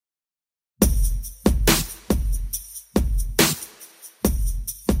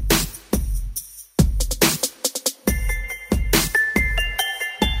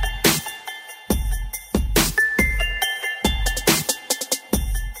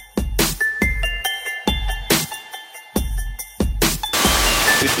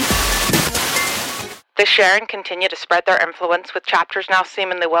The Sharon continue to spread their influence, with chapters now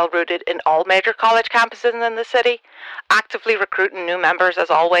seemingly well-rooted in all major college campuses in the city, actively recruiting new members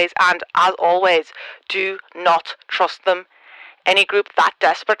as always, and as always, do not trust them. Any group that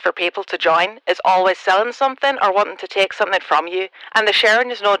desperate for people to join is always selling something or wanting to take something from you, and the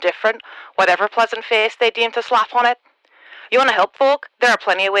Sharon is no different, whatever pleasant face they deem to slap on it. You want to help folk? There are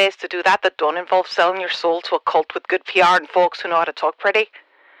plenty of ways to do that don't involve selling your soul to a cult with good PR and folks who know how to talk pretty.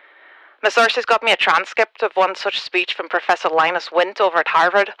 Miss Ursula's got me a transcript of one such speech from Professor Linus Wint over at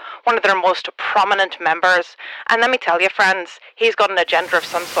Harvard, one of their most prominent members, and let me tell you, friends, he's got an agenda of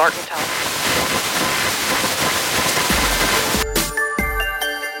some sort in town.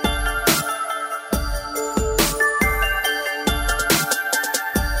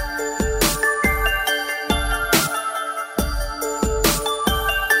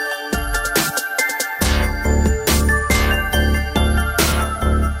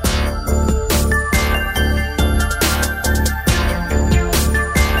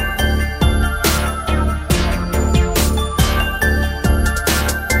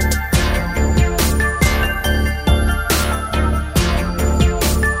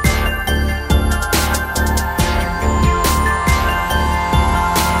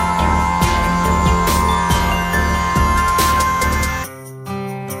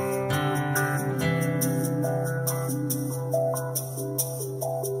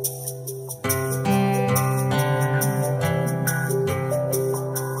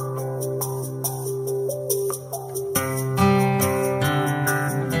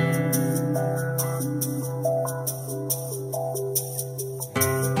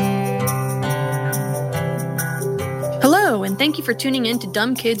 Thank you for tuning in to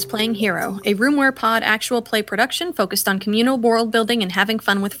Dumb Kids Playing Hero, a Roomware Pod actual play production focused on communal world building and having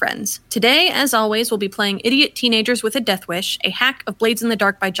fun with friends. Today, as always, we'll be playing Idiot Teenagers with a Death Wish, a hack of Blades in the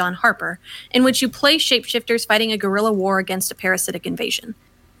Dark by John Harper, in which you play shapeshifters fighting a guerrilla war against a parasitic invasion.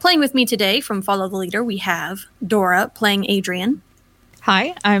 Playing with me today from Follow the Leader, we have Dora playing Adrian.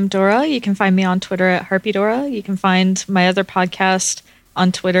 Hi, I'm Dora. You can find me on Twitter at HarpyDora. You can find my other podcast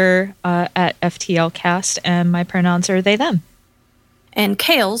on Twitter at FTLcast, and my pronouns are they, them. And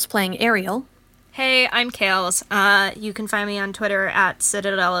Kales playing Ariel. Hey, I'm Kales. You can find me on Twitter at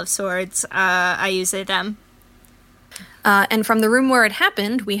Citadel of Swords. I use they, them. And from the room where it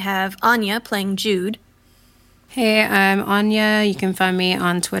happened, we have Anya playing Jude. Hey, I'm Anya. You can find me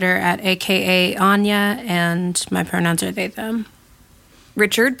on Twitter at AKA Anya, and my pronouns are they, them.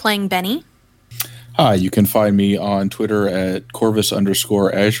 Richard playing Benny. Hi, you can find me on Twitter at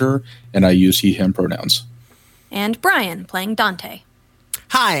Corvus_Azure, and I use he, him pronouns. And Brian playing Dante.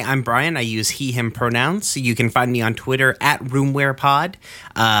 Hi, I'm Brian. I use he, him pronouns. You can find me on Twitter at RoomwarePod.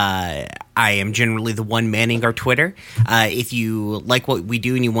 I am generally the one manning our Twitter. If you like what we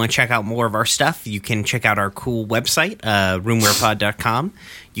do and you want to check out more of our stuff, you can check out our cool website, roomwarepod.com.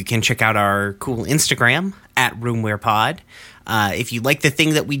 You can check out our cool Instagram at RoomwarePod. If you like the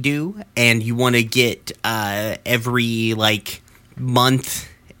thing that we do and you want to get every month,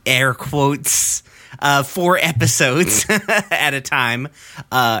 air quotes, 4 episodes at a time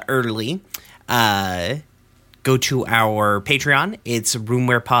early, go to our Patreon. It's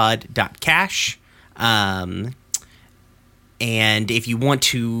roomwarepod.cash. And if you want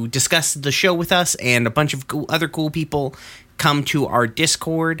to discuss the show with us and a bunch of other cool people, come to our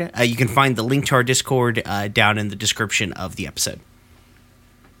Discord. You can find the link to our Discord down in the description of the episode.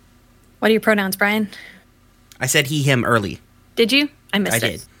 What are your pronouns, Brian? I said he, him early. Did you? I missed it. I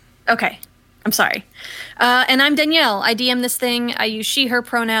did. Okay. I'm sorry. And I'm Danielle. I DM this thing. I use she, her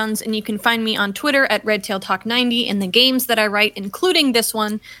pronouns, and you can find me on Twitter at RedtailTalk90 and the games that I write, including this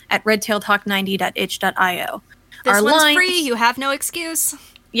one, at redtailtalk90.itch.io. This one's free. You have no excuse.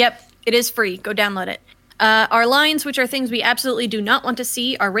 Yep, it is free. Go download it. Our lines, which are things we absolutely do not want to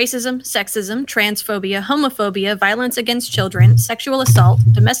see, are racism, sexism, transphobia, homophobia, violence against children, sexual assault,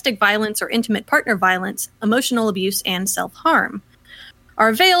 domestic violence or intimate partner violence, emotional abuse, and self-harm.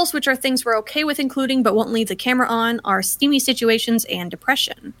 Our veils, which are things we're okay with including but won't leave the camera on, are steamy situations and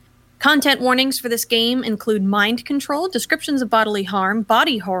depression. Content warnings for this game include mind control, descriptions of bodily harm,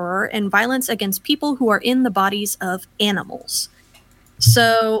 body horror, and violence against people who are in the bodies of animals.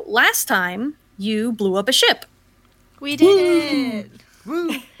 So, last time, you blew up a ship. We did!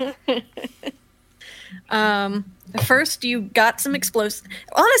 Woo! First, you got some explosives.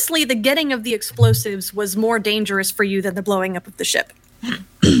 Honestly, the getting of the explosives was more dangerous for you than the blowing up of the ship.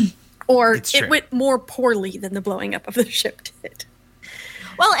 Or it went more poorly than the blowing up of the ship did.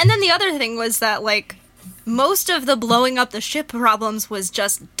 Well, and then the other thing was that, most of the blowing up the ship problems was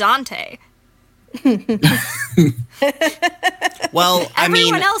just Dante. Well, I mean,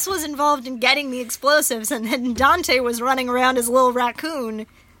 Everyone else was involved in getting the explosives, and then Dante was running around as a little raccoon.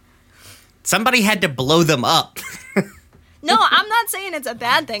 somebody had to blow them up. No, I'm not saying it's a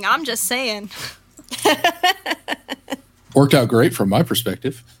bad thing. I'm just saying. Worked out great from my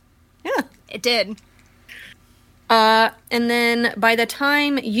perspective. Yeah. It did. And then by the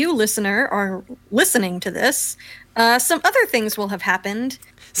time you, listener, are listening to this, some other things will have happened.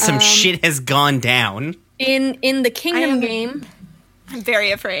 Some shit has gone down. In the Kingdom game I'm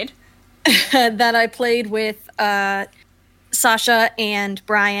very afraid. that I played with Sasha and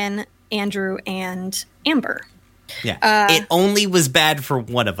Brian, Andrew, and Amber. Yeah. It only was bad for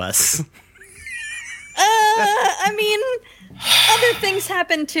one of us. I mean, other things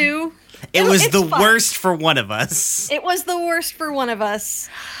happened too. It was it's the fine. worst for one of us. It was the worst for one of us.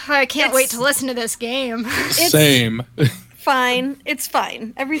 I can't wait to listen to this game. Same. Fine. It's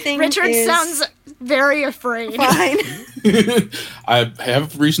fine. Everything Richard is sounds very afraid. fine. I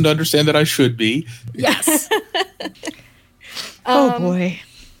have reason to understand that I should be. Yes. Oh boy.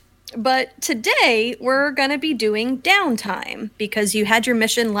 But today we're going to be doing downtime because you had your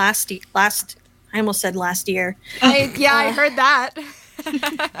mission last I almost said last year. I heard that.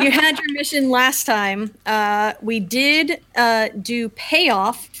 You had your mission last time. We did do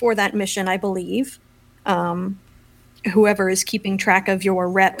payoff for that mission, I believe. Whoever is keeping track of your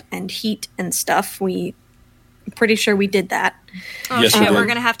rep and heat and stuff, I'm pretty sure we did that. Oh Yes, we shit, did. we're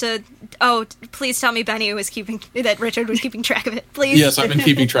gonna have to. Oh, please tell me that Richard was keeping track of it. Please. Yes, I've been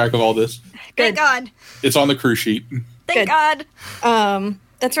keeping track of all this. Thank God. It's on the crew sheet. Thank Good. God.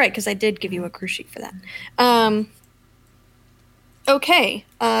 That's right, because I did give you a crew sheet for that. Okay,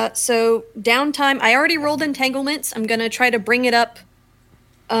 so downtime. I already rolled entanglements. I'm going to try to bring it up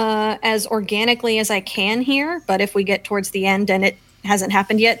as organically as I can here, but if we get towards the end and it hasn't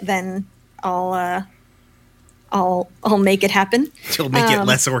happened yet, then I'll make it happen. It'll make it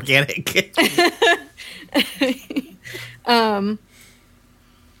less organic.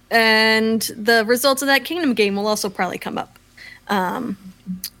 And the results of that Kingdom game will also probably come up.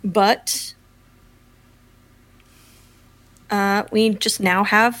 But we just now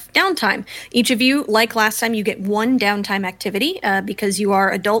have downtime. Each of you, like last time, you get one downtime activity because you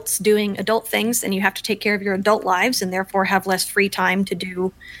are adults doing adult things and you have to take care of your adult lives and therefore have less free time to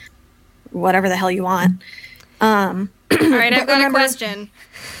do whatever the hell you want. All right, I've got remember- a question.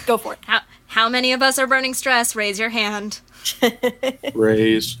 Go for it. How many of us are burning stress? Raise your hand.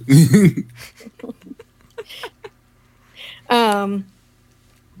 Raise.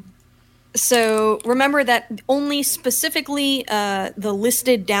 So remember that only specifically the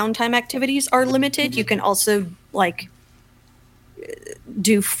listed downtime activities are limited. You can also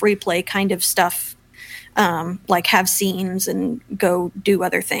do free play kind of stuff, like have scenes and go do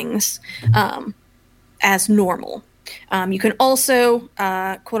other things as normal. You can also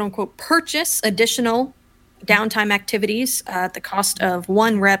quote unquote purchase additional downtime activities at the cost of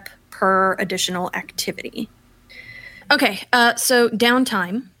 1 rep per additional activity. Okay, so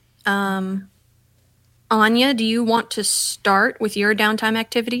downtime. Anya, do you want to start with your downtime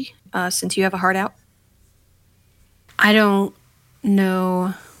activity since you have a heart out? I don't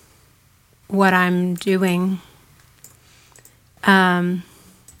know what I'm doing. I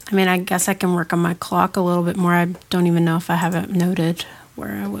mean, I guess I can work on my clock a little bit more. I don't even know if I have it noted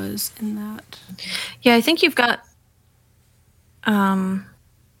where I was in that. Yeah, I think you've got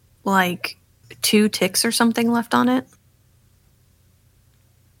 2 ticks or something left on it.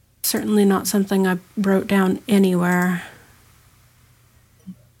 Certainly not something I wrote down anywhere.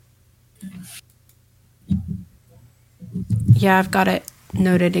 Yeah, I've got it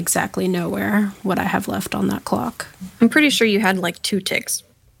noted exactly nowhere what I have left on that clock. I'm pretty sure you had 2 ticks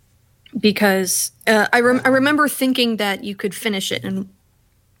because I remember thinking that you could finish it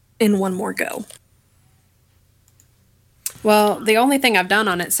in one more go. Well, the only thing I've done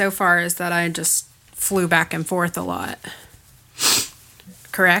on it so far is that I just flew back and forth a lot.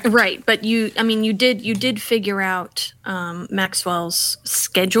 Correct? Right, but you did figure out Maxwell's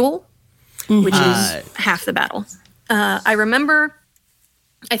schedule, which is half the battle. I remember,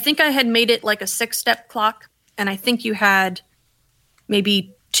 I think I had made it like a 6-step clock, and I think you had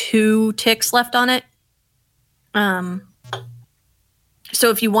maybe 2 ticks left on it. So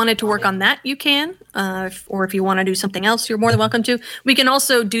if you wanted to work on that, you can, or if you want to do something else, you're more than welcome to. We can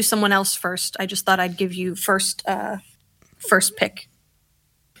also do someone else first. I just thought I'd give you first pick.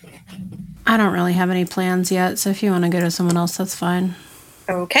 I don't really have any plans yet, so if you want to go to someone else, that's fine.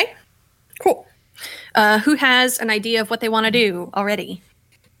 Okay, cool. Who has an idea of what they want to do already?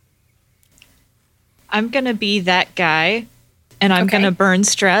 I'm going to be that guy, and I'm Okay. going to burn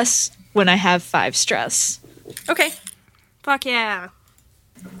stress when I have 5 stress. Okay. Fuck yeah.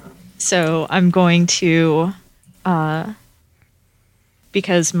 So I'm going to,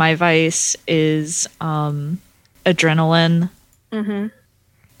 because my vice is adrenaline,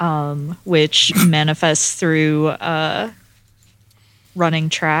 which manifests through running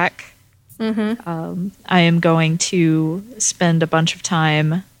track. I am going to spend a bunch of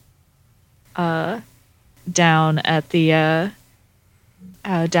time down at the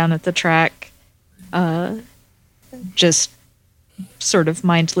track, just sort of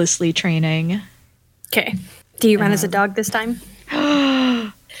mindlessly training. Okay. Do you run as a dog this time?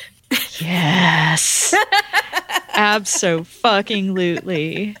 Yes.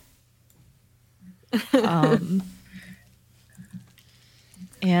 Abso-fucking-lutely.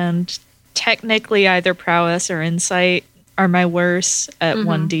 And technically either prowess or insight are my worst at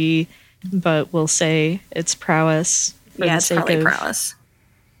 1D, but we'll say it's prowess for Yeah, the it's sake probably of prowess.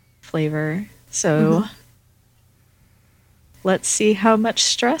 flavor. So let's see how much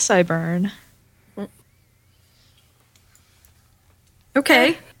stress I burn.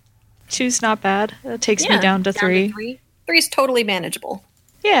 Okay. 2's not bad. That takes me down to 3. 3's totally manageable.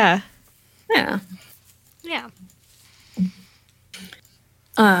 Yeah. Yeah. Yeah.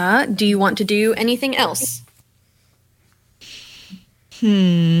 Do you want to do anything else?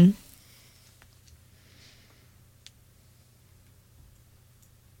 Come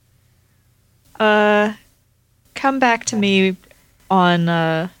back to me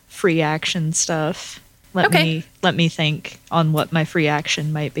on free action stuff. Let me think on what my free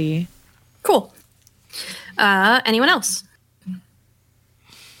action might be. Cool. Anyone else?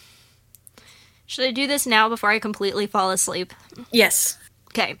 Should I do this now before I completely fall asleep? Yes.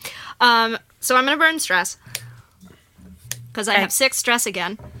 Okay. So I'm going to burn stress. Because I have 6 stress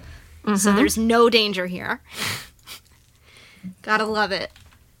again. So there's no danger here. Gotta love it.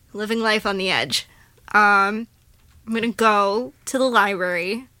 Living life on the edge. I'm going to go to the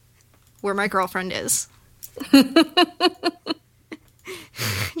library where my girlfriend is.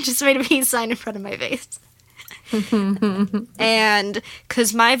 Just made a peace sign in front of my face. And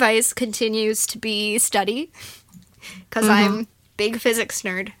because my vice continues to be study, because I'm big physics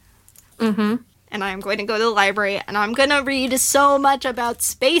nerd. And I'm going to go to the library and I'm going to read so much about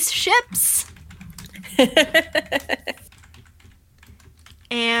spaceships.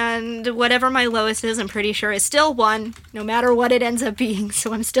 And whatever my lowest is, I'm pretty sure is still 1, no matter what it ends up being.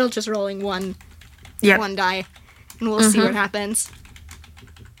 So I'm still just rolling one die, and we'll see what happens.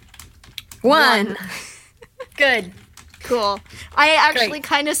 1. Good. Cool. I actually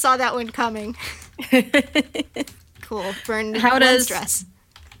kind of saw that one coming. Cool. Burned stress.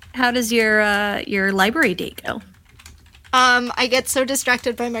 How does your library date go? I get so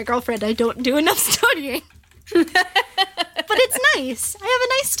distracted by my girlfriend, I don't do enough studying. But it's nice. I have a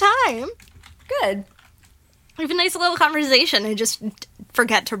nice time. Good. We have a nice little conversation. I just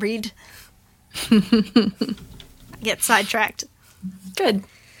forget to read. Get sidetracked. Good.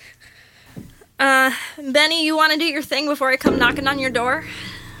 Benny, you want to do your thing before I come knocking on your door?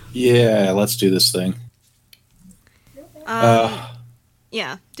 Yeah, let's do this thing.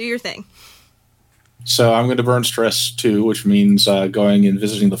 Yeah, do your thing. So I'm going to burn stress too, which means going and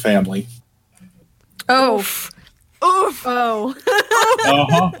visiting the family. Oh. Oof. Oh.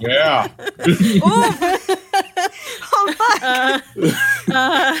 Yeah. Oh, fuck.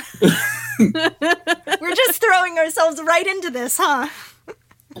 We're just throwing ourselves right into this, huh?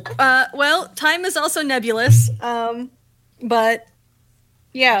 Well, time is also nebulous. But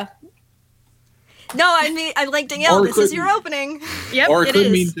yeah. No, I mean, I'm like, Danielle, this is your opening. Yep, Or it could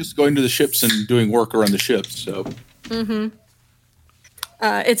is. mean just going to the ships and doing work around the ships. So.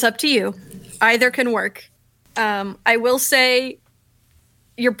 It's up to you. Either can work. I will say,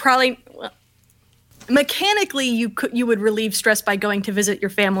 you're probably mechanically you would relieve stress by going to visit your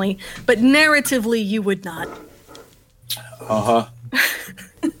family, but narratively you would not.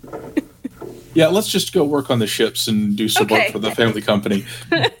 Yeah, let's just go work on the ships and do some work for the family company.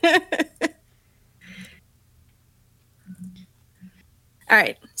 All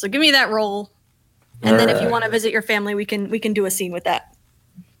right, so give me that roll, and then if you want to visit your family, we can do a scene with that.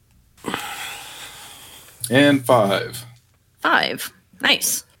 And 5. 5,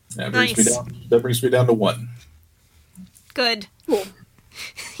 nice. That brings me down to 1. Good. Cool.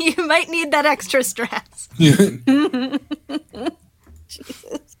 You might need that extra stress. Jesus.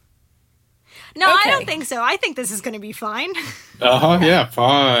 No, I don't think so. I think this is going to be fine. Yeah,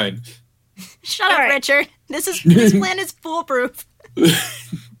 fine. Shut up, right. Richard. This plan is foolproof. All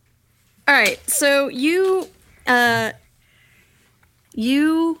right, so you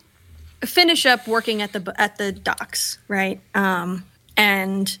finish up working at the docks, right? And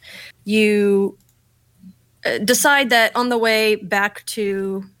and you decide that on the way back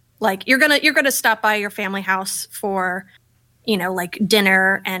to, like, you're gonna stop by your family house for, like,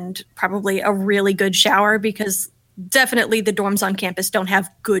 dinner and probably a really good shower, because definitely the dorms on campus don't have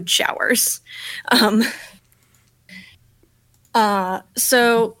good showers.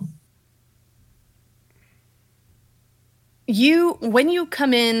 So when you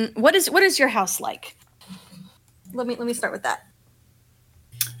come in, what is your house like? Let me start with that.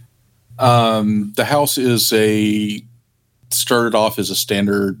 The house started off as a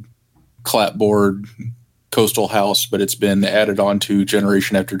standard clapboard coastal house, but it's been added on to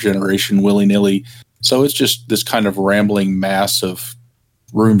generation after generation willy-nilly. So it's just this kind of rambling mass of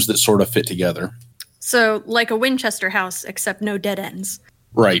rooms that sort of fit together. So like a Winchester house, except no dead ends.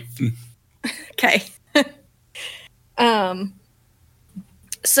 Right. Okay.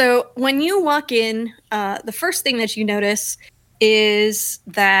 So when you walk in, the first thing that you notice is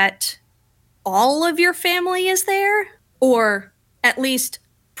that all of your family is there, or at least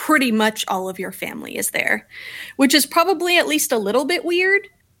pretty much all of your family is there, which is probably at least a little bit weird,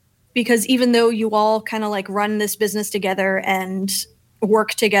 because even though you all kind of like run this business together and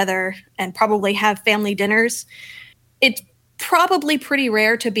work together and probably have family dinners, it's probably pretty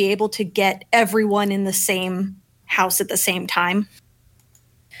rare to be able to get everyone in the same house at the same time.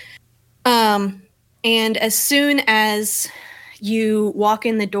 And as soon as you walk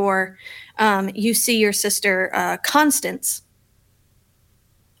in the door, you see your sister, Constance.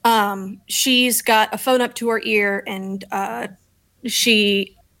 She's got a phone up to her ear, and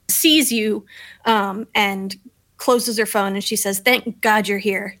she sees you and closes her phone, and she says, "Thank God you're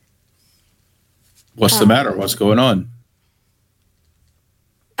here." What's the matter? What's going on?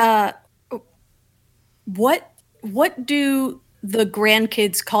 What do the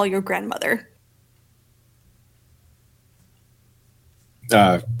grandkids call your grandmother?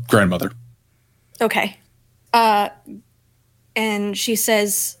 Grandmother. Okay. And she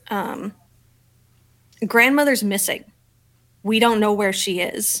says, grandmother's missing. We don't know where she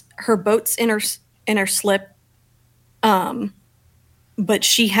is. Her boat's in her slip. But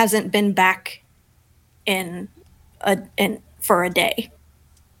she hasn't been back for a day.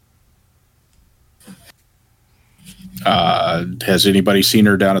 Has anybody seen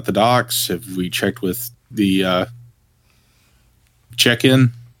her down at the docks? Have we checked with the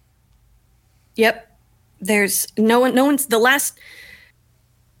check-in? Yep. There's no one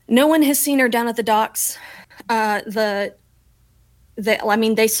has seen her down at the docks. They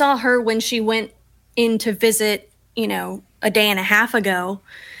saw her when she went in to visit, a day and a half ago.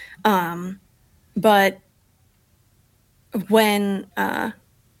 But when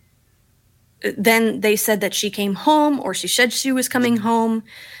then they said that she came home, or she said she was coming home,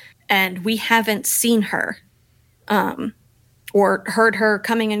 and we haven't seen her. Or heard her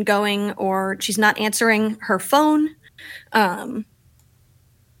coming and going, or she's not answering her phone. And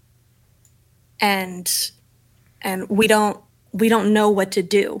we don't know what to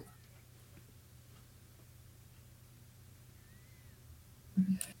do.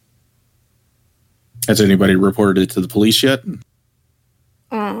 Has anybody reported it to the police yet?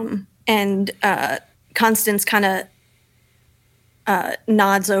 And Constance kind of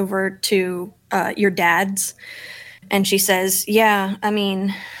nods over to your dad's. And she says, "Yeah, I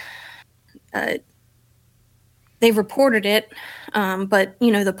mean, they've reported it, but,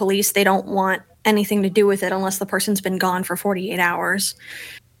 the police, they don't want anything to do with it unless the person's been gone for 48 hours.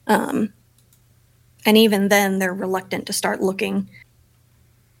 And even then, they're reluctant to start looking."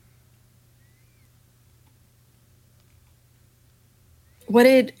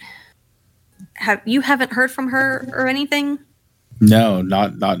 You haven't heard from her or anything? No,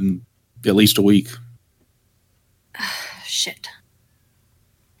 not in at least a week. Shit.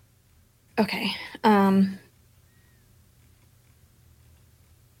 Okay. And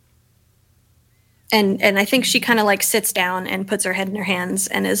I think she kind of like sits down and puts her head in her hands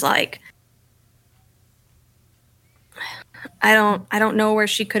and is like, I don't know where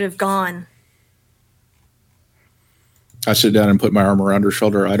she could have gone. I sit down and put my arm around her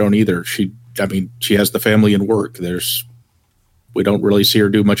shoulder. I don't either. She has the family and work. We don't really see her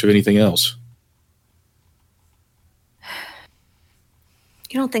do much of anything else.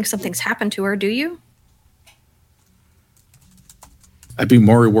 You don't think something's happened to her, do you? I'd be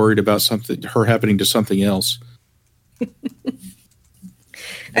more worried about her happening to something else.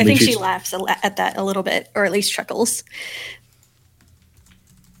 I think she laughs at that a little bit, or at least chuckles.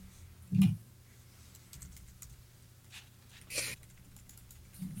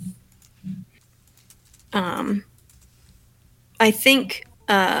 I think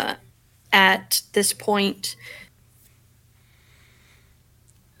at this point,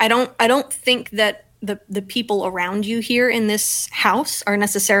 I don't think that the people around you here in this house are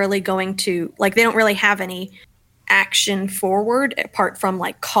necessarily going to, like, they don't really have any action forward apart from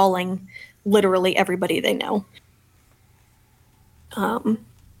like calling literally everybody they know.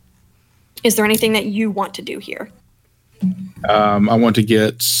 Is there anything that you want to do here? I want to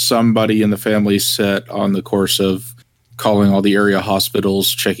get somebody in the family set on the course of calling all the area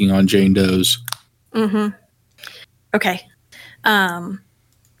hospitals, checking on Jane Does. Mm-hmm. Okay.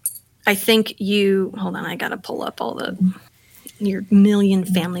 I think you... Hold on, I gotta pull up all your million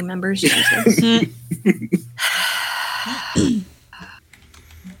family members. Jesus.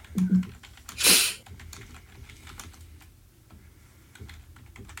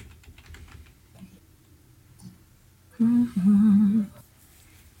 Mm-hmm.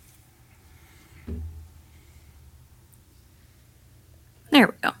 There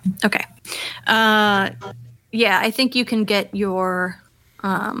we go. Okay. Yeah, I think you can get your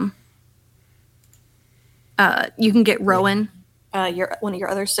you can get Rowan, one of your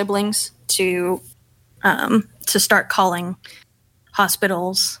other siblings, to start calling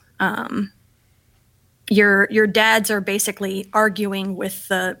hospitals. Your dads are basically arguing with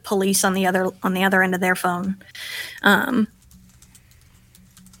the police on the other end of their phone, and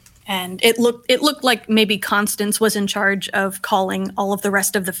it looked like maybe Constance was in charge of calling all of the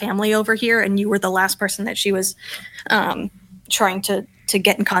rest of the family over here, and you were the last person that she was trying to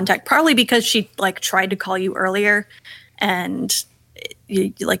get in contact. Probably because she like tried to call you earlier, and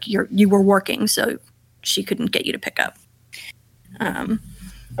you were working, so she couldn't get you to pick up.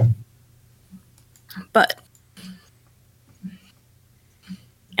 But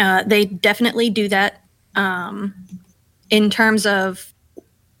they definitely do that. In terms of,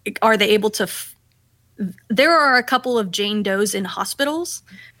 are they able to... there are a couple of Jane Does in hospitals,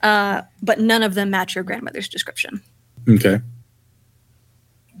 but none of them match your grandmother's description. Okay.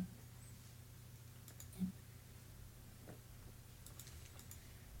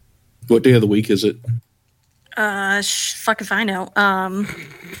 What day of the week is it? Fuck if I know.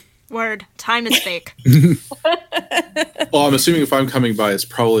 Word. Time is fake. Well, I'm assuming if I'm coming by, it's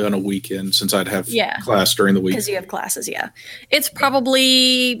probably on a weekend since I'd have class during the week. Because you have classes, yeah. It's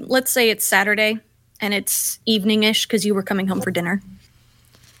probably, let's say it's Saturday, and it's evening-ish because you were coming home for dinner.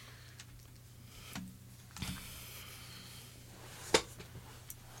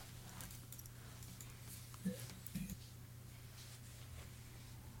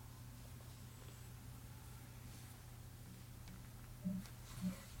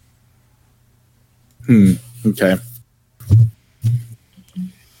 Okay.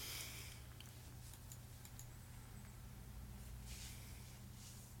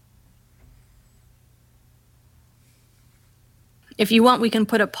 If you want, we can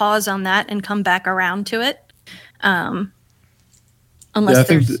put a pause on that and come back around to it. Unless I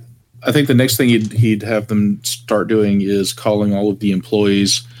think the next thing he'd have them start doing is calling all of the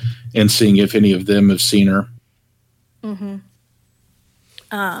employees and seeing if any of them have seen her. Mm-hmm.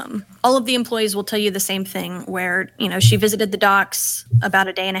 All of the employees will tell you the same thing, where, she visited the docks about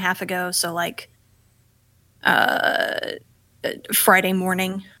a day and a half ago, so like Friday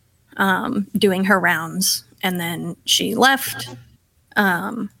morning, doing her rounds, and then she left,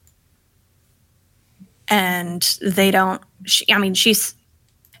 and they don't...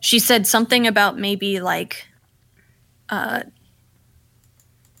 She said something about maybe like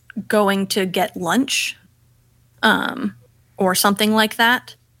going to get lunch, or something like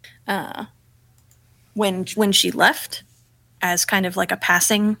that, when she left, as kind of like a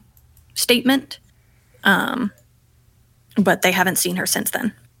passing statement. But they haven't seen her since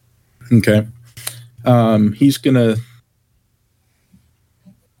then. Okay. He's gonna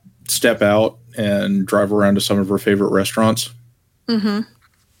step out and drive around to some of her favorite restaurants. Mm-hmm.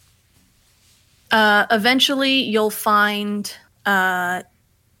 Eventually, you'll find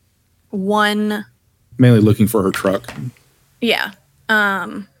one... Mainly looking for her truck. Yeah.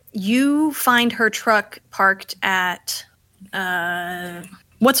 You find her truck parked at...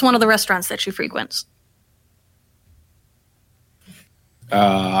 what's one of the restaurants that she frequents?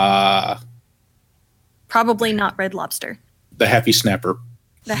 Probably not Red Lobster. The Happy Snapper.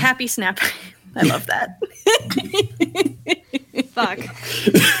 The Happy Snapper. I love that. Fuck.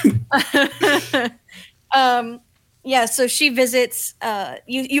 Yeah, so she visits,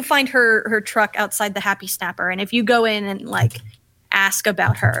 you find her truck outside the Happy Snapper, and if you go in and like ask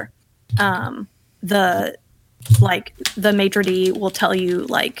about her, the maitre d' will tell you,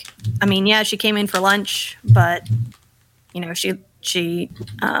 like, yeah, she came in for lunch, but the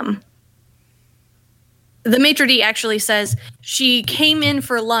maitre d' actually says she came in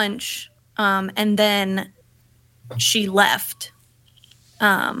for lunch, and then she left.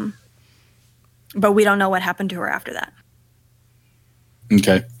 But we don't know what happened to her after that.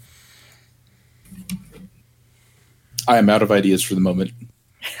 Okay. I am out of ideas for the moment.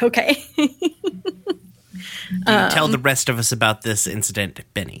 Okay. Do you tell the rest of us about this incident,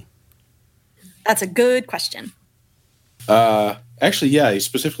 Benny? That's a good question. Actually, yeah, he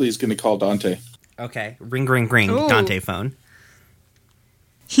specifically is going to call Dante. Okay. Ring, ring, ring. Ooh. Dante phone.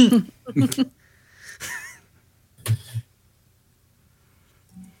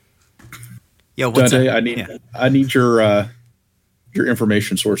 Yo, what's Dante, up? I need your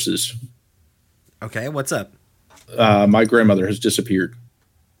information sources. Okay, what's up? My grandmother has disappeared.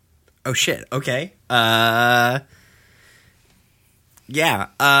 Oh shit. Okay. Yeah.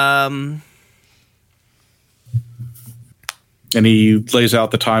 And he lays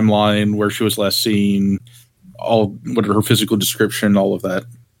out the timeline where she was last seen, what her physical description, all of that.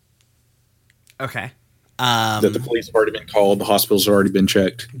 Okay. That the police have already been called, the hospital's already been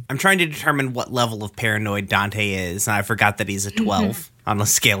checked. I'm trying to determine what level of paranoid Dante is, and I forgot that he's a 12 on a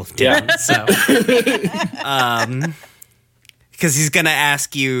scale of 10. Yeah. So, because he's gonna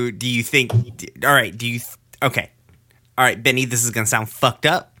ask you, do you think? All right. Okay. All right, Benny. This is gonna sound fucked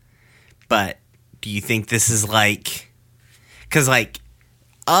up, but do you think this is like? Because like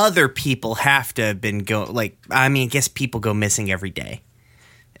other people have to have been I guess people go missing every day,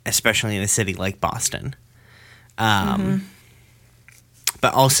 especially in a city like Boston. But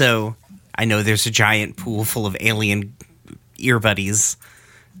also, I know there's a giant pool full of alien ear buddies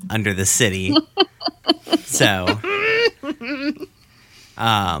under the city. So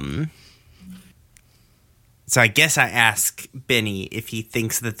I guess I ask Benny if he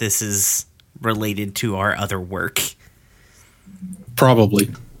thinks that this is related to our other work. Probably.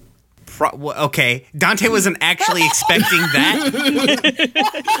 Okay, Dante wasn't actually expecting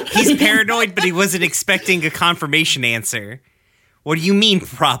that. He's paranoid, but he wasn't expecting a confirmation answer. What do you mean,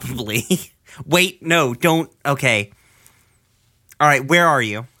 probably? Wait, no, don't. Okay. All right, where are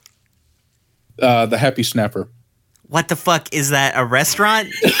you? The Happy Snapper. What the fuck? Is that a restaurant?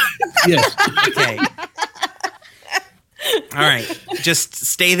 Yes. Okay. All right, just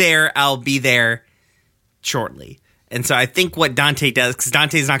stay there. I'll be there shortly. And so I think what Dante does, because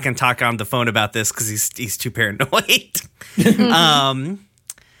Dante's not going to talk on the phone about this because he's too paranoid. He's going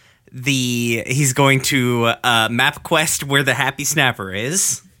to MapQuest where the Happy Snapper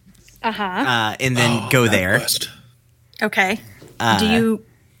is, and then go there. MapQuest. Okay. Do you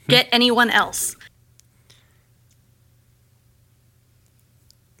get anyone else?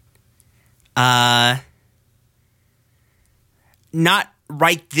 Not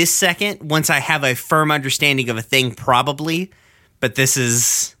right this second. Once I have a firm understanding of a thing, probably. But this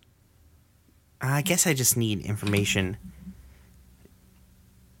is... I guess I just need information.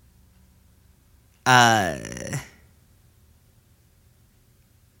 How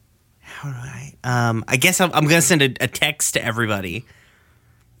do I... I guess I'm going to send a text to everybody.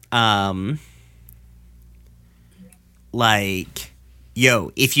 Like,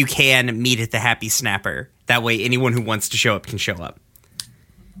 yo, if you can, meet at the Happy Snapper. That way anyone who wants to show up can show up.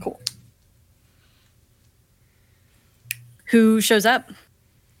 Cool. Who shows up?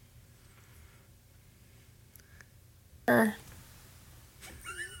 Okay,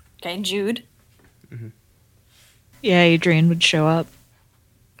 Jude. Yeah, Adrian would show up.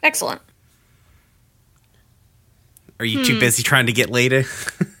 Excellent. Are you too busy trying to get laid? You put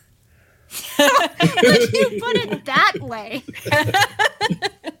it that way.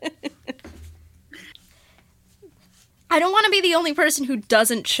 I don't want to be the only person who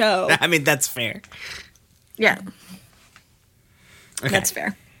doesn't show. I mean, that's fair. Yeah, Okay. that's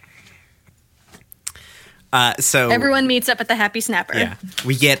fair. So Everyone meets up at the Happy Snapper. yeah,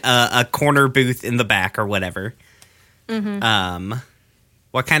 we get a corner booth in the back or whatever.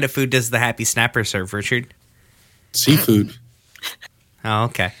 What kind of food does the Happy Snapper serve, Richard? Seafood. Oh,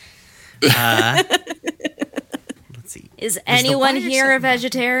 okay. Let's see. Is the anyone wire here a somewhere?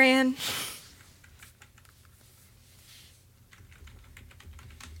 vegetarian?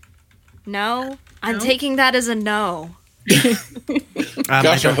 No? I'm taking that as a no. I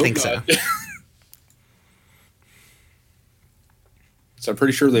Gosh, don't hope think so. not. So I'm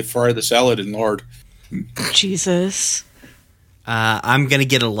pretty sure they fry the salad in lard. Jesus. I'm gonna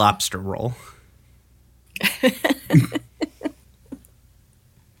get a lobster roll.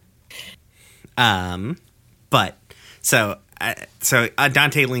 But so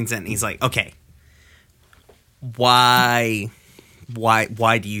Dante leans in. And he's like, "Okay, why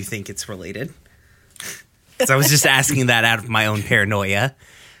do you think it's related?" So I was just asking that out of my own paranoia.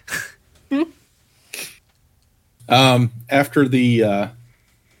 After the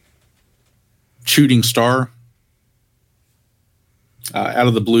shooting star, Out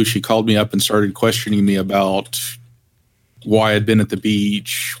of the blue, she called me up and started questioning me about why I'd been at the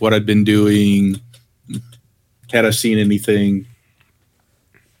beach, what I'd been doing, had I seen anything.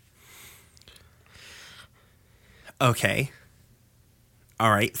 Okay.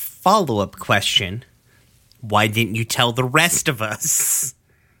 All right. Follow-up question. Why didn't you tell the rest of us?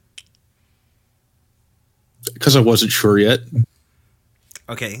 Because I wasn't sure yet.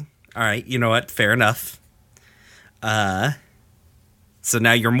 Okay. All right. You know what? Fair enough. So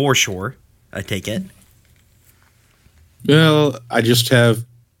now you're more sure, I take it. Well, I just have...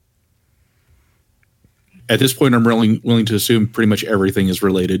 At this point, I'm willing to assume pretty much everything is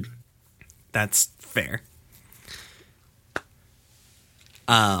related. That's fair.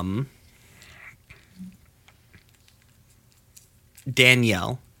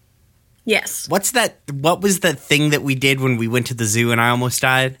 Danielle. Yes. What was that thing that we did when we went to the zoo and I almost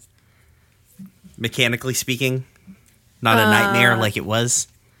died? Mechanically speaking? Not a nightmare like it was?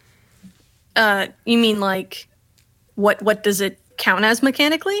 You mean like what does it count as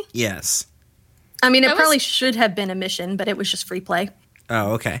mechanically? Yes. I mean, it probably should have been a mission, but it was just free play.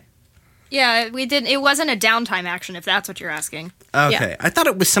 Oh, okay. Yeah, we did. It wasn't a downtime action, if that's what you're asking. Okay. Yeah. I thought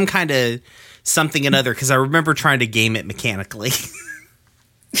it was some kind of something another because I remember trying to game it mechanically.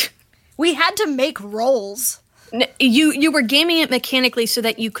 We had to make rolls. You were gaming it mechanically so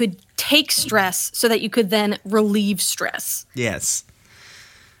that you could take stress, so that you could then relieve stress. Yes.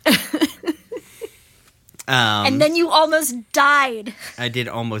 And then you almost died. I did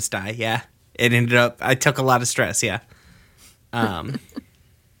almost die, yeah. It ended up, I took a lot of stress, yeah.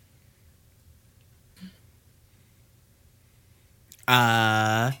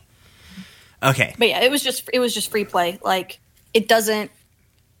 Okay. But yeah, it was just free play. Like, it doesn't...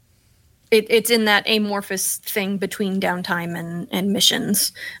 It's in that amorphous thing between downtime and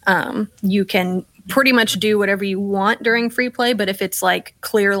missions. You can pretty much do whatever you want during free play, but if it's like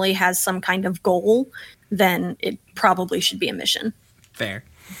clearly has some kind of goal, then it probably should be a mission. Fair.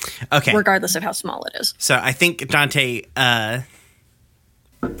 Okay. Regardless of how small it is. So I think Dante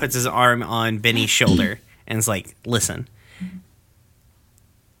puts his arm on Benny's shoulder and is like, listen,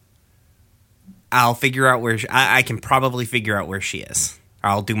 I'll figure out where I can probably figure out where she is.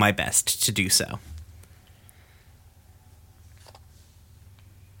 I'll do my best to do so.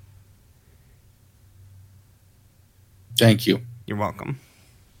 Thank you. You're welcome.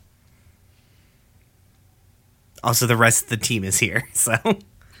 Also, the rest of the team is here, so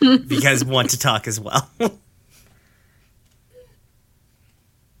if you guys want to talk as well.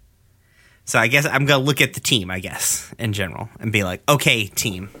 So I guess I'm going to look at the team, I guess, in general, and be like, okay,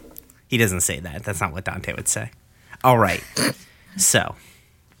 team. He doesn't say that. That's not what Dante would say. All right. So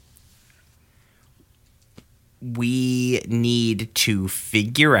we need to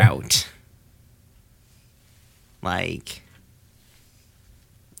figure out, like,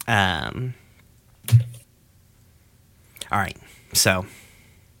 all right, so,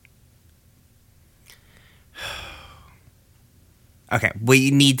 okay, we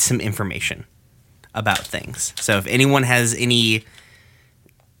need some information about things. So if anyone has has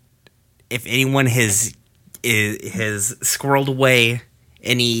squirreled away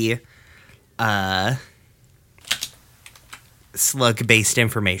any slug-based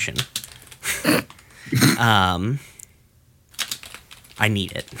information, I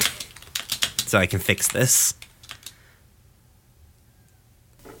need it so I can fix this.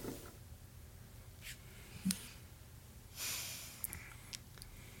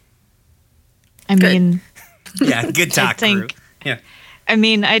 I mean, Yeah, good talk, Gru. Yeah. I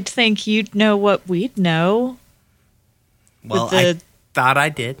mean, I'd think you'd know what we'd know. Well, I thought I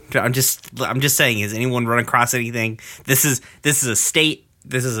did. I'm just saying. Has anyone run across anything? This is a state.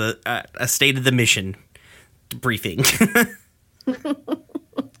 This is a state of the mission briefing.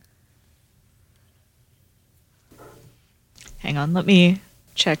 Hang on, let me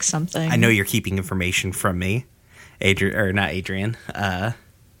check something. I know you're keeping information from me, Adrian, or not Adrian.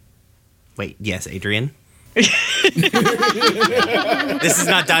 Wait, yes, Adrian. This is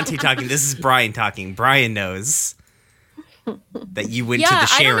not Dante talking. This is Brian talking. Brian knows that you went to the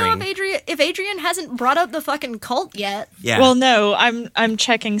sharing. I don't know if Adrian hasn't brought up the fucking cult yet. Yeah. Well, no, I'm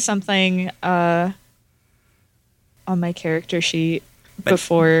checking something on my character sheet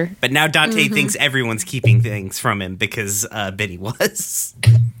before. But now Dante thinks everyone's keeping things from him because Benny was.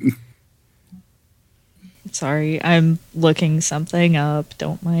 Sorry, I'm looking something up.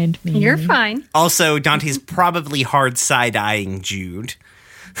 Don't mind me. You're fine. Also, Dante's probably hard side-eyeing Jude.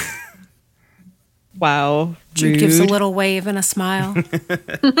 Wow. Jude gives a little wave and a smile.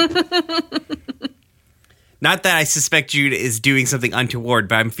 Not that I suspect Jude is doing something untoward,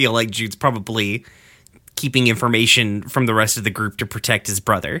 but I feel like Jude's probably keeping information from the rest of the group to protect his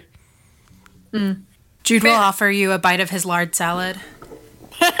brother. Jude will offer you a bite of his lard salad.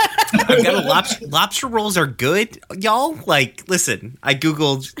 I've got lobster rolls are good, y'all. Like, listen, I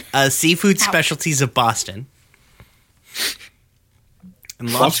googled seafood specialties of Boston,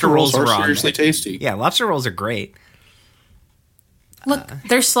 and lobster rolls are on seriously there. tasty. Yeah, lobster rolls are great. Look,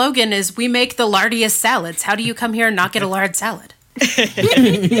 their slogan is, "We make the lardiest salads. How do you come here and not get a lard salad?"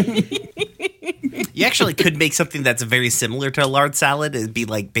 You actually could make something that's very similar to a lard salad. It'd be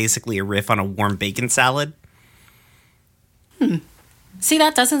like basically a riff on a warm bacon salad. See,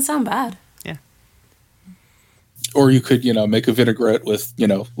 that doesn't sound bad. Yeah. Or you could, make a vinaigrette with,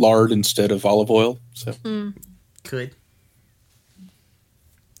 lard instead of olive oil. So Could.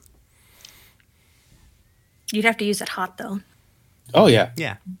 You'd have to use it hot though. Oh yeah.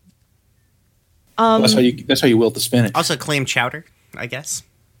 Yeah. That's how you wilt the spinach. Also clam chowder, I guess.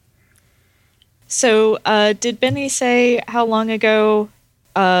 So, did Benny say how long ago,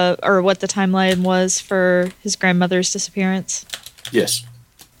 or what the timeline was for his grandmother's disappearance? Yes.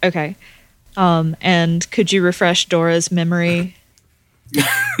 Okay. And could you refresh Dora's memory?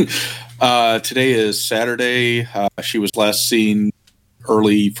 Today is Saturday. She was last seen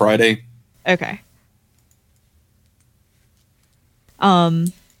early Friday. Okay.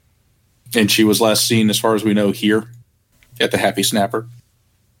 And she was last seen, as far as we know, here at the Happy Snapper.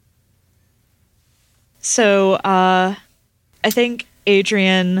 So, I think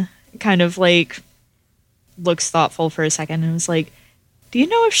Adrian kind of looks thoughtful for a second and was like, do you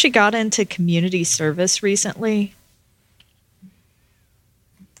know if she got into community service recently?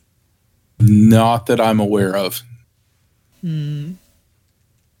 Not that I'm aware of. And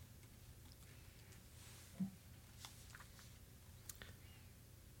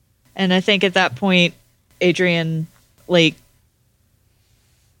I think at that point, Adrian, I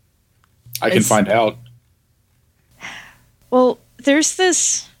can find out. well, there's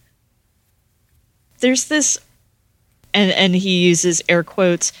this, and he uses air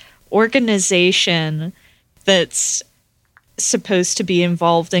quotes, organization that's supposed to be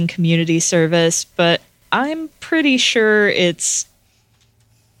involved in community service, but I'm pretty sure it's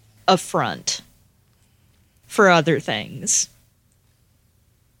a front for other things.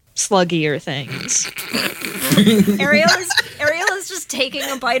 Sluggier things. Ariel is just taking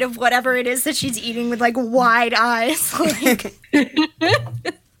a bite of whatever it is that she's eating with wide eyes.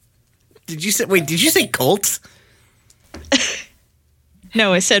 Did you say cult?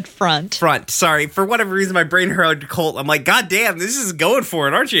 No, I said front. Front. Sorry. For whatever reason, my brain heard cult. I'm like, God damn, this is going for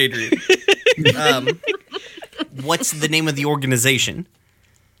it, aren't you, Adrian? What's the name of the organization?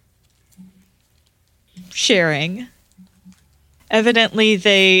 Sharing. Evidently,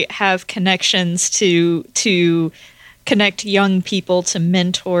 they have connections to connect young people to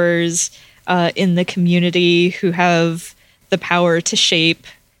mentors in the community who have the power to shape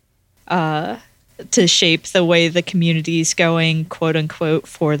the way the community's going, quote unquote,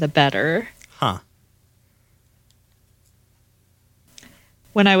 for the better. Huh.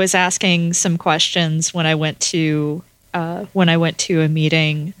 When I was asking some questions when I went to a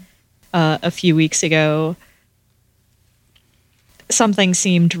meeting a few weeks ago, something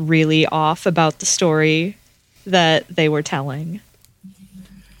seemed really off about the story that they were telling.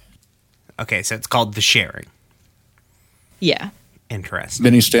 Okay, so it's called The Sharing. Yeah. Interesting.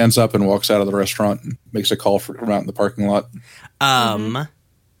 Benny stands up and walks out of the restaurant and makes a call from out in the parking lot.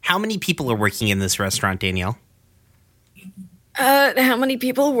 How many people are working in this restaurant, Danielle? How many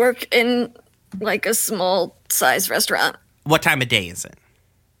people work in a small size restaurant? What time of day is it?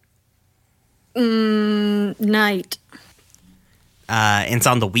 Night. And it's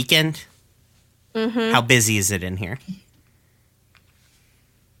on the weekend? Mm-hmm. How busy is it in here?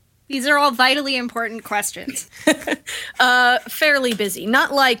 These are all vitally important questions. Fairly busy.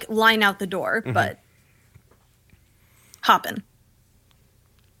 Not line out the door, but hopping.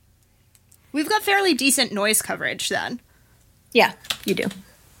 We've got fairly decent noise coverage then. Yeah, you do.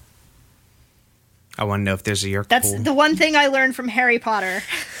 I want to know if there's a Yerk That's pool. the one thing I learned from Harry Potter.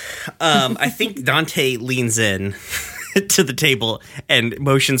 I think Dante leans in to the table and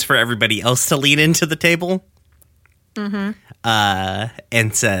motions for everybody else to lean into the table. Mm-hmm.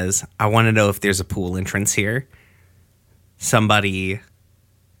 And says, I want to know if there's a pool entrance here. Somebody,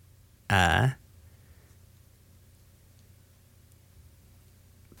 by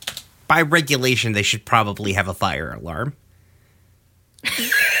regulation, they should probably have a fire alarm.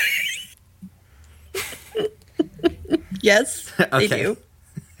 Yes, they do.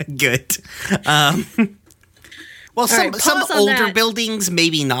 Good. Well, some pause on older that. buildings,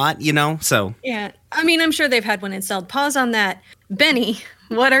 maybe not, so. Yeah, I mean, I'm sure they've had one installed. Pause on that. Benny,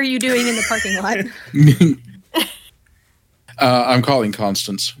 What are you doing in the parking lot? I'm calling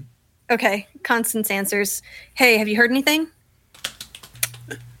Constance. Okay, Constance answers. Hey, have you heard anything?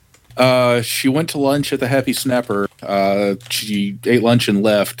 She went to lunch at the Happy Snapper. She ate lunch and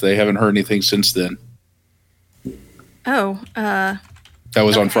left. They haven't heard anything since then. Oh, That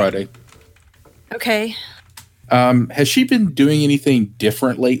was on Friday. okay. Has she been doing anything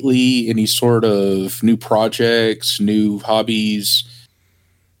different lately? Any sort of new projects, new hobbies?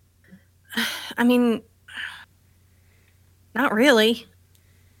 I mean, not really.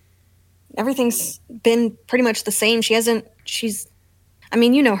 Everything's been pretty much the same. I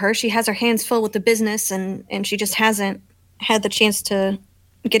mean, you know her. She has her hands full with the business, and she just hasn't had the chance to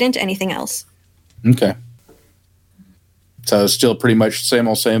get into anything else. Okay. So still pretty much same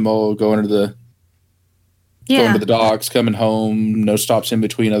old, going to the docks, coming home, no stops in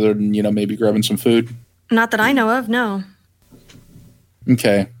between other than, maybe grabbing some food. Not that I know of, no.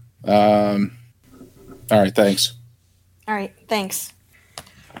 Okay. All right, thanks. All right, thanks.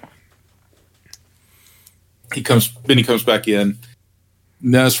 Benny comes back in.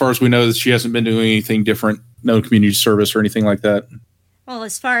 Now, as far as we know, she hasn't been doing anything different, no community service or anything like that. Well,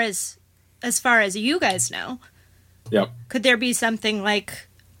 as far as you guys know, Yep. could there be something like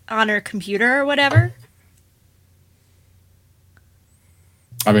on her computer or whatever?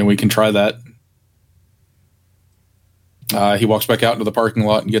 I mean, we can try that. He walks back out into the parking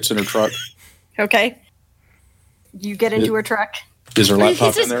lot and gets in her truck. Okay. You get into her truck. Is her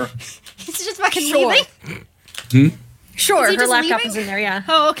laptop in there? He's just fucking Sure. leaving? Sure, Is he her just laptop leaving? is in there, yeah.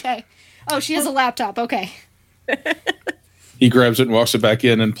 Oh, okay. Oh, she has a laptop. Okay. He grabs it and walks it back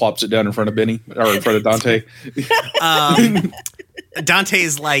in and plops it down in front of Benny, or in front of Dante. Dante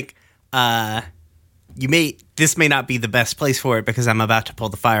is like, this may not be the best place for it because I'm about to pull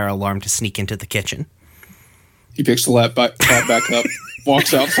the fire alarm to sneak into the kitchen. He picks the laptop back up,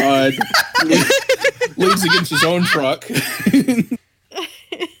 walks outside, leans against his own truck.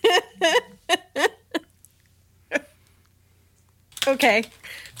 Okay.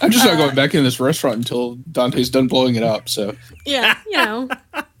 I'm just not going back in this restaurant until Dante's done blowing it up. So Yeah, you know.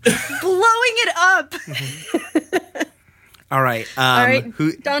 Blowing it up. All right. All right,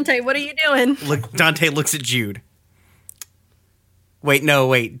 Dante, what are you doing? Dante looks at Jude.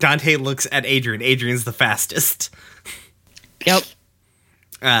 Wait. Dante looks at Adrian. Adrian's the fastest. Yep.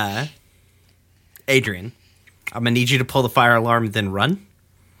 Adrian, I'm gonna need you to pull the fire alarm and then run.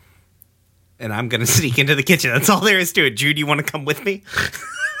 And I'm gonna sneak into the kitchen. That's all there is to it. Jude, you want to come with me?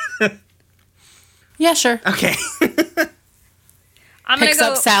 Yeah, sure. Okay. I'm Picks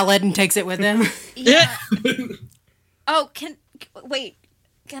gonna go. up salad and takes it with him. Yeah. Oh, can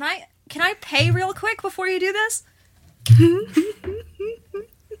I pay real quick before you do this?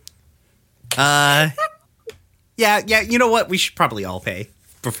 Yeah. You know what? We should probably all pay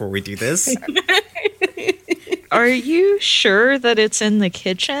before we do this. Are you sure that it's in the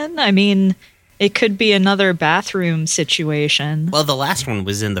kitchen? I mean, it could be another bathroom situation. Well, the last one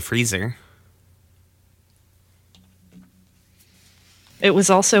was in the freezer. It was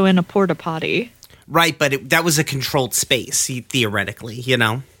also in a porta potty. Right, but that was a controlled space, theoretically, you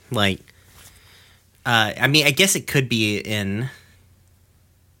know? Like, I mean, I guess it could be in...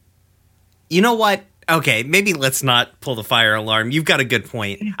 You know what? Okay, maybe let's not pull the fire alarm. You've got a good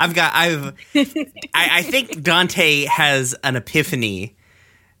point. I think Dante has an epiphany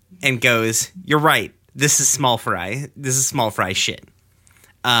and goes, "You're right. This is small fry. This is small fry shit.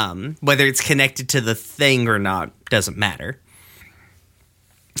 Whether it's connected to the thing or not doesn't matter."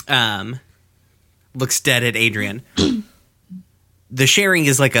 Looks dead at Adrian. The sharing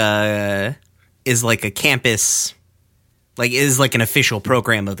is like a campus, is like an official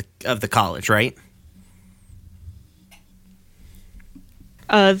program of the college, right?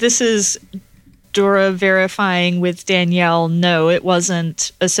 This is Dora verifying with Danielle. No, it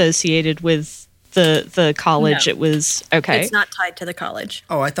wasn't associated with the college. No. It was okay. It's not tied to the college.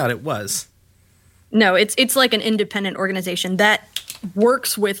 Oh, I thought it was. No, it's like an independent organization that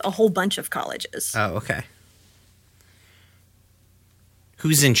works with a whole bunch of colleges. Oh, okay.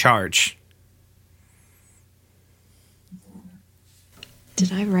 Who's in charge?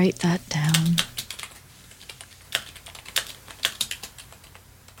 Did I write that down?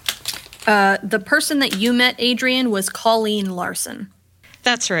 The person that you met, Adrian, was Colleen Larson.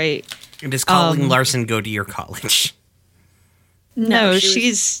 That's right. And does Colleen Larson go to your college? No,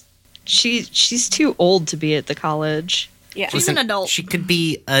 she she's too old to be at the college. Yeah, She's an adult. She could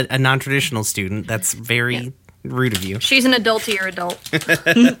be a non-traditional student. That's very rude of you. she's an adultier adult.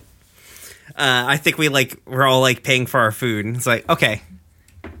 I think we're all paying for our food. It's like, okay,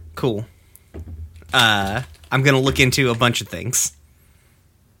 cool. I'm gonna look into a bunch of things.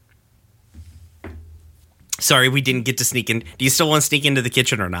 Sorry, we didn't get to sneak in. Do you still want to sneak into the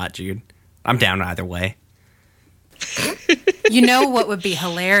kitchen or not, Jude? I'm down either way. You know what would be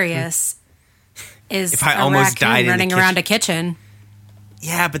hilarious is If I a almost raccoon died in the running around a kitchen.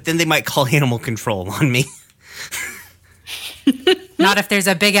 Yeah, but then they might call animal control on me. Not if there's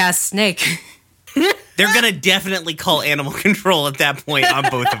a big ass snake. They're going to definitely call animal control at that point on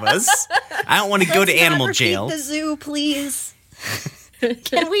both of us. I don't want to go to animal jail. The zoo, please.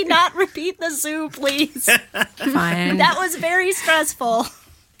 Can we not repeat the zoo, please? Fine. That was very stressful.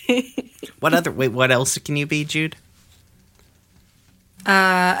 What else can you be, Jude?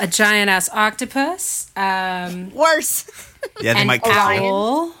 A giant ass octopus. Worse. Yeah, they An might call you.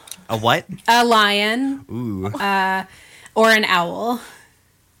 owl. A what? A lion. Ooh. Or an owl.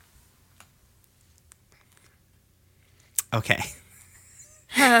 Okay.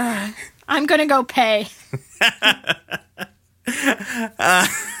 I'm gonna go pay.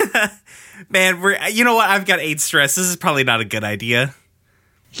 Man, you know what? I've got 8 stress. This is probably not a good idea.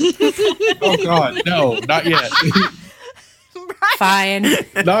 Oh God, no, not yet. Fine.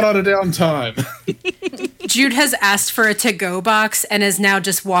 Not on a downtime. Jude has asked for a to-go box and is now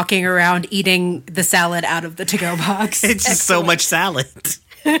just walking around eating the salad out of the to-go box. It's just so much salad.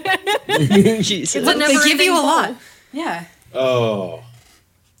 Jesus. They give you a lot. Yeah. Oh.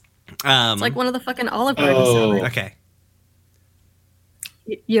 It's like one of the fucking Olive Garden Oh. salads. Okay.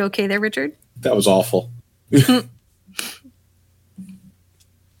 You okay there, Richard? That was awful.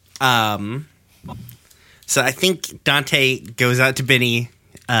 So I think Dante goes out to Benny,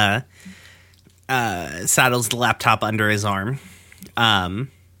 saddles the laptop under his arm, and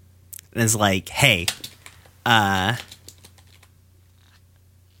is like, "Hey, I'm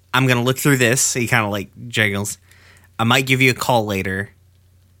gonna look through this." So he kind of like jiggles. I might give you a call later.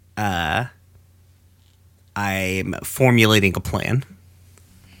 I'm formulating a plan.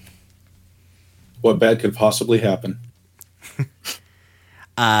 What bad could possibly happen?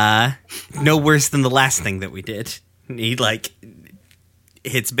 No worse than the last thing that we did. He like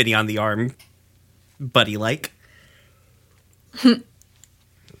hits Benny on the arm, buddy like.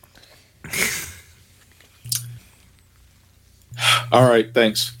 All right,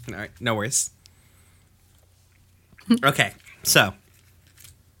 thanks. All right, no worries. Okay, so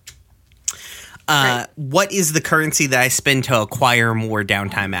what is the currency that I spend to acquire more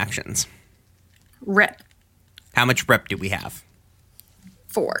downtime actions? Rep How much rep do we have?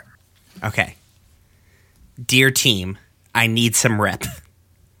 4. Okay. Dear team, I need some rep.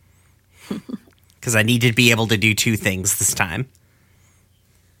 Because I need to be able to do 2 things this time.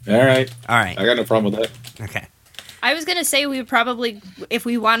 All right. All right. I got no problem with that. Okay. I was gonna say we would probably, if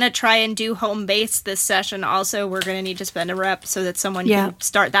we want to try and do home base this session, also we're gonna need to spend a rep so that someone can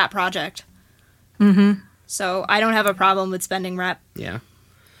start that project. Mm-hmm. So I don't have a problem with spending rep. Yeah.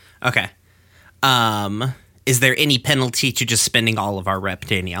 Okay. Is there any penalty to just spending all of our rep,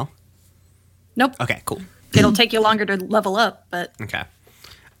 Danielle? Nope. Okay, cool. It'll take you longer to level up, but Okay.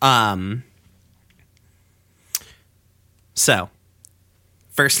 So,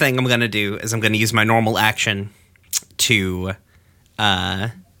 first thing I'm going to do is I'm going to use my normal action to,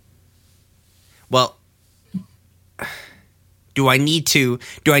 do I need to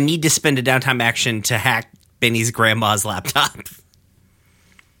spend a downtime action to hack Benny's grandma's laptop?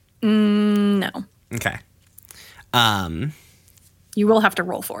 no. Okay. You will have to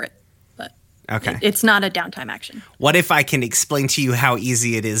roll for it, but Okay. it's not a downtime action. What if I can explain to you how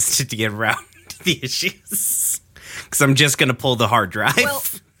easy it is to get around the issues? Because I'm just going to pull the hard drive. Well,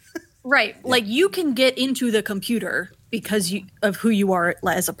 right. Like you can get into the computer because of who you are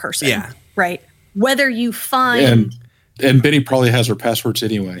as a person. Yeah. Right. Whether you find And Benny probably has her passwords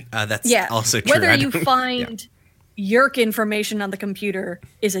anyway. That's also true. Whether I you don't- find Yerk information on the computer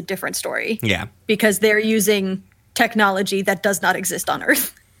is a different story. Yeah. Because they're using technology that does not exist on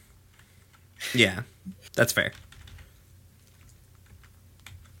Earth. Yeah. That's fair.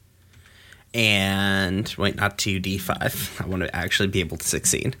 And wait, not 2d5. I want to actually be able to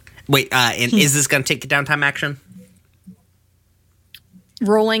succeed. Wait, and is this going to take a downtime action?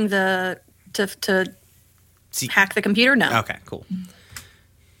 Rolling to See- hack the computer? No. Okay, cool.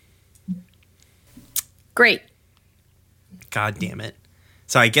 Great. God damn it.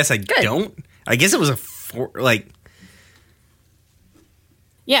 So I guess I don't. I guess it was a 4. Like,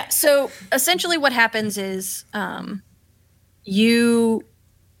 Yeah, so essentially what happens is you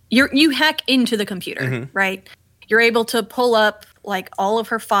hack into the computer, right? You're able to pull up like all of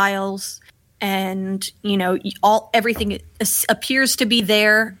her files and, everything appears to be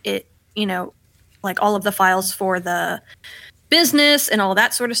there. It, like all of the files for the business and all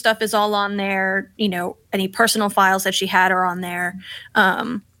that sort of stuff is all on there. Any personal files that she had are on there.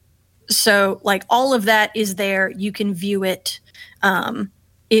 So, like, all of that is there. You can view it.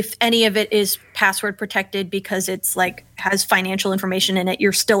 If any of it is password protected because it's like has financial information in it,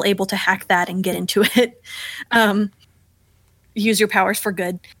 you're still able to hack that and get into it. Use your powers for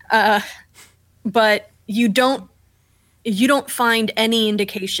good. But you don't find any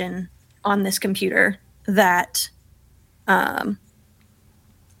indication on this computer that of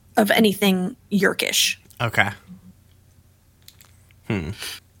anything Yerkish. Okay.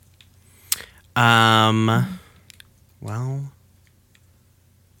 Well,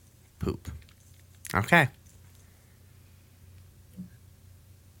 poop. Okay.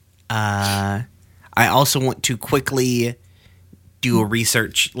 I also want to quickly do a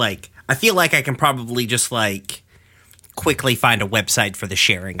research. Like, I feel like I can probably just, like, quickly find a website for the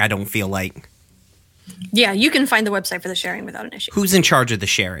sharing. I don't feel like... Yeah, you can find the website for the sharing without an issue. Who's in charge of the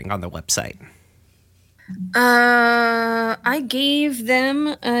sharing on the website? I gave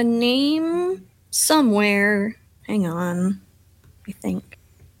them a name somewhere. Hang on. I think.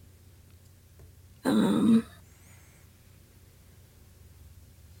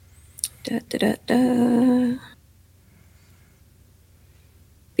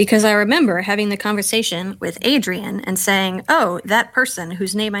 Because I remember having the conversation with Adrian and saying, oh, that person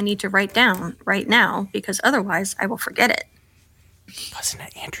whose name I need to write down right now, because otherwise I will forget it. Wasn't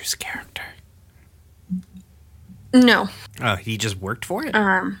it Andrew's character? No. Oh, he just worked for it?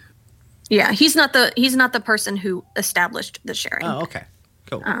 Yeah, he's not the person who established the sharing. Oh, okay.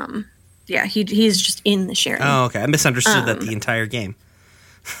 Cool. Yeah, he's just in the sharing. Oh, okay. I misunderstood that the entire game.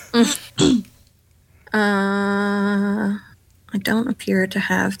 I don't appear to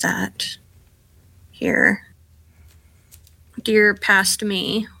have that here. Dear past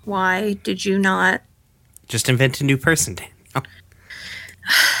me, why did you not? Just invent a new person, Dan. Oh.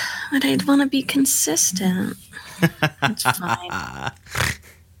 But I'd want to be consistent. That's fine.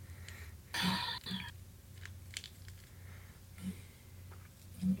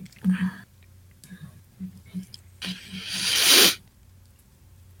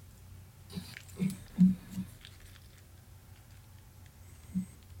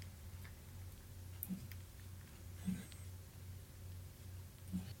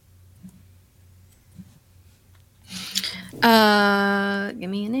 Give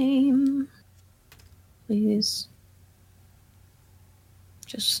me a name, please.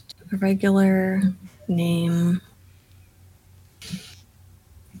 Just a regular name.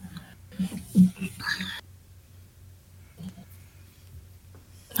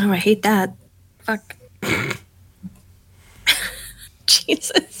 Oh, I hate that. Fuck.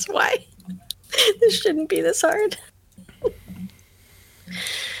 Jesus, why? This shouldn't be this hard.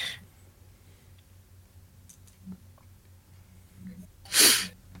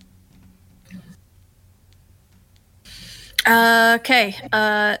 Okay.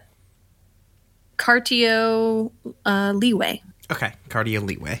 Cartio Leeway. Okay, Cardio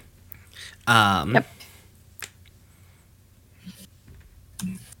Leeway. Yep.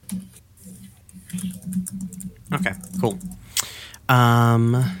 Okay, cool.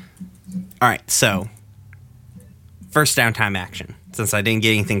 All right, so first downtime action. Since I didn't get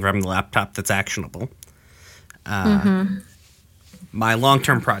anything from the laptop that's actionable. My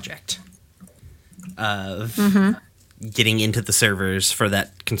long-term project of getting into the servers for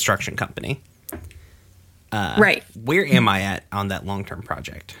that construction company. Right. Where am I at on that long-term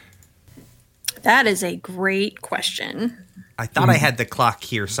project? That is a great question. I thought I had the clock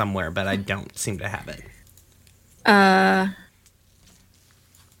here somewhere, but I don't seem to have it. Let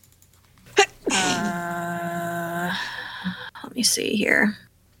me see here.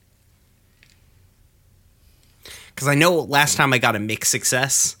 Because I know last time I got a mixed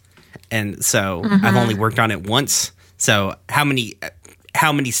success, and so I've only worked on it once. So how many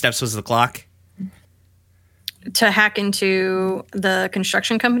steps was the clock? To hack into the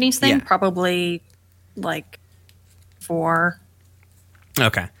construction company's thing? Yeah. Probably like 4.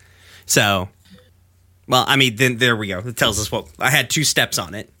 Okay. So, well, I mean, then there we go. It tells us what I had 2 steps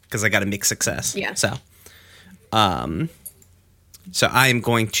on it because I got a mixed success. Yeah. So, so I am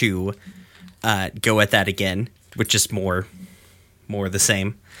going to go at that again, which is more the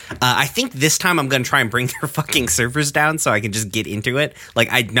same. I think this time I'm going to try and bring their fucking servers down so I can just get into it. Like,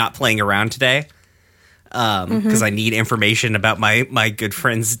 I'm not playing around today because I need information about my good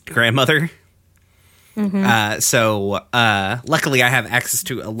friend's grandmother. So luckily I have access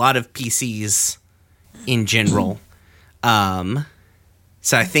to a lot of PCs in general.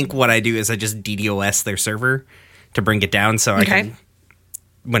 So I think what I do is I just DDoS their server to bring it down so I can,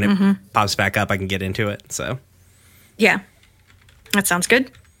 when it pops back up, I can get into it. So Yeah. That sounds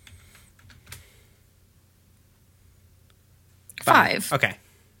good. 5. Okay.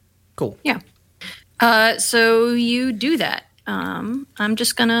 Cool. Yeah. So you do that. I'm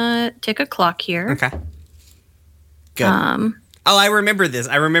just gonna tick a clock here. Okay. Good. Oh, I remember this.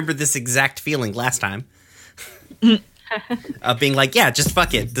 I remember this exact feeling last time. Of being like, yeah, just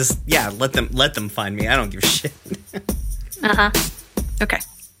fuck it. Let them find me. I don't give a shit. Okay.